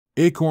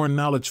Acorn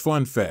Knowledge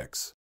Fun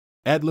Facts.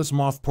 Atlas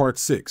Moth Part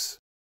 6.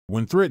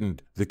 When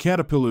threatened, the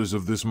caterpillars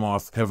of this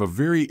moth have a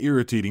very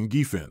irritating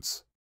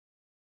defense.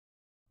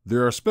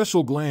 There are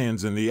special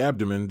glands in the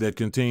abdomen that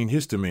contain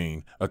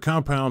histamine, a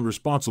compound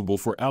responsible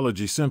for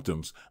allergy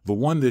symptoms, the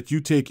one that you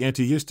take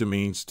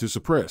antihistamines to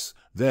suppress,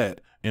 that,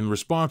 in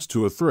response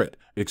to a threat,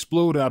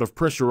 explode out of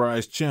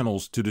pressurized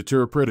channels to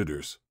deter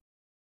predators.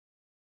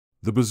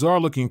 The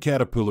bizarre-looking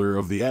caterpillar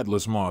of the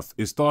Atlas moth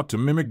is thought to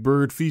mimic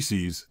bird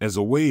feces as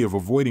a way of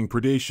avoiding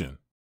predation.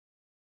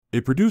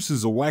 It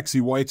produces a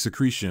waxy white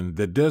secretion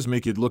that does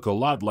make it look a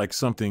lot like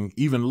something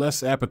even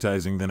less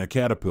appetizing than a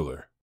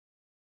caterpillar.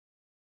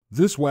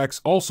 This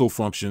wax also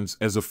functions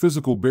as a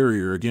physical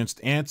barrier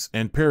against ants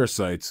and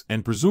parasites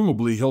and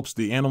presumably helps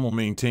the animal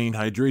maintain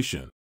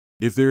hydration.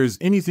 If there is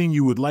anything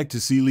you would like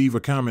to see, leave a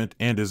comment,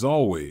 and as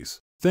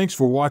always, thanks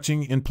for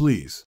watching and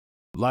please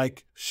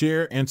like,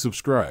 share, and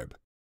subscribe.